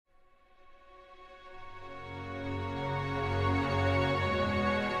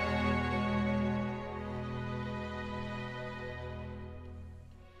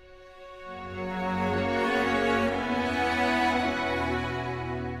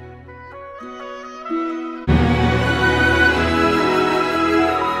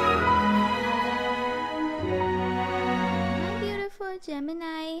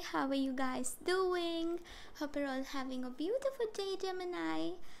How are you guys doing? Hope you're all having a beautiful day,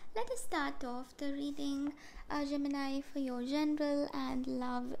 Gemini. Let us start off the reading, Gemini, for your general and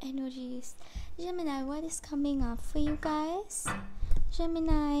love energies. Gemini, what is coming up for you guys?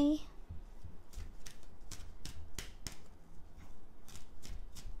 Gemini.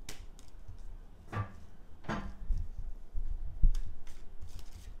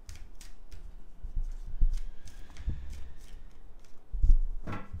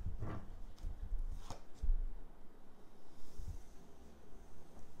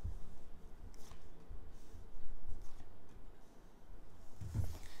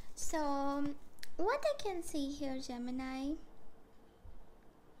 So, what I can see here, Gemini,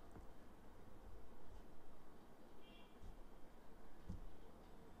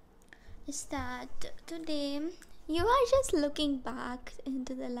 is that today you are just looking back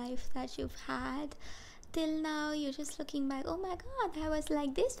into the life that you've had till now. You're just looking back, oh my god, I was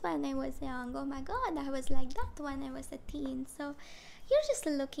like this when I was young, oh my god, I was like that when I was a teen. So you're just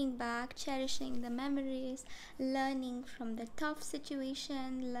looking back, cherishing the memories, learning from the tough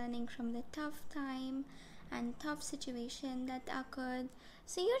situation, learning from the tough time and tough situation that occurred.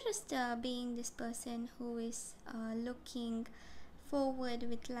 So you're just being this person who is looking forward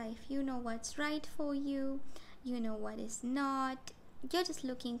with life. You know what's right for you, you know what is not. You're just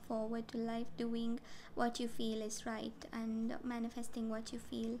looking forward to life, doing what you feel is right and manifesting what you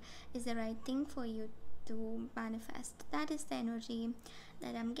feel is the right thing for you to manifest. That is the energy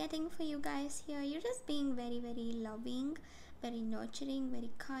that I'm getting for you guys here. You're just being very, very loving, very nurturing,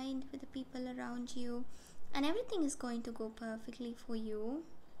 very kind with the people around you, and everything is going to go perfectly for you.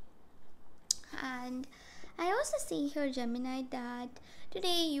 And I also see here, Gemini, that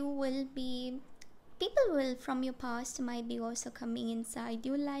today you will be, people will from your past might be also coming inside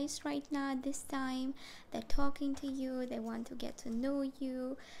your lives right now at this time. They're talking to you, they want to get to know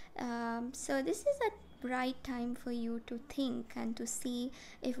you. So this is a right time for you to think and to see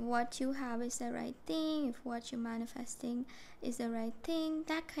if what you have is the right thing, if what you're manifesting is the right thing.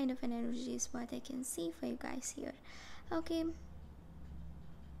 That kind of an energy is what I can see for you guys here. Okay,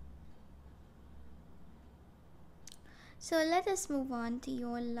 so let us move on to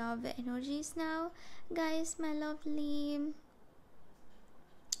your love energies now, guys, my lovely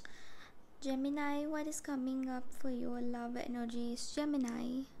Gemini. What is coming up for your love energies,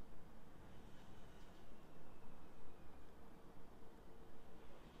 Gemini?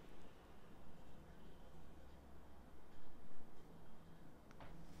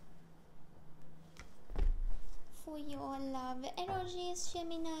 For your love energies,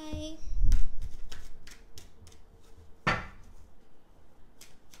 Gemini.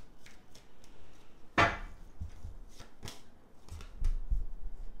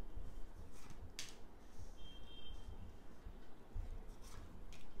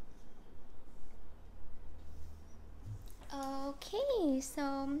 Okay,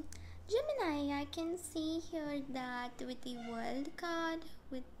 so Gemini, I can see here that with the World card,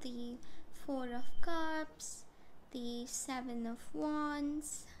 with the Four of Cups, the Seven of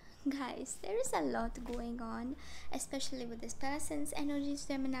Wands, guys, there is a lot going on, especially with this person's energies,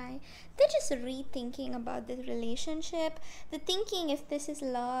 Gemini. They're just rethinking about the relationship. They're thinking if this is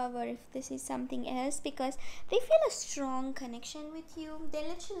love or if this is something else, because they feel a strong connection with you. They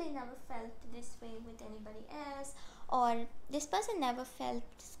literally never felt this way with anybody else, or this person never felt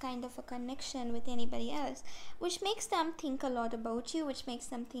this kind of a connection with anybody else, which makes them think a lot about you, which makes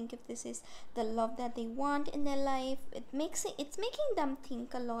them think if this is the love that they want in their life. It's making them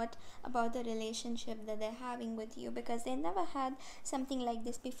think a lot about the relationship that they're having with you, because they never had something like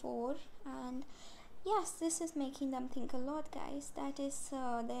this before. And yes, this is making them think a lot, guys. That is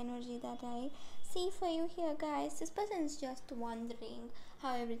the energy that I see for you here, guys. This person is just wondering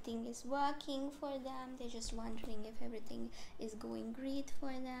how everything is working for them. They're just wondering if everything is going great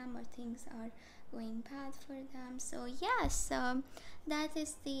for them or things are going bad for them. So yes, that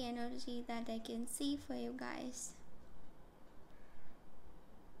is the energy that I can see for you guys.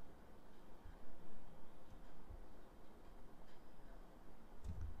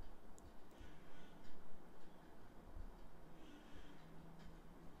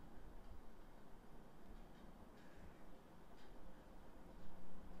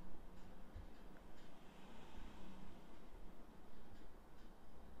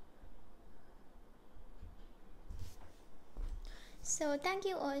 So thank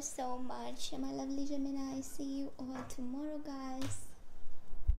you all so much, my lovely Gemini. See you all tomorrow, guys.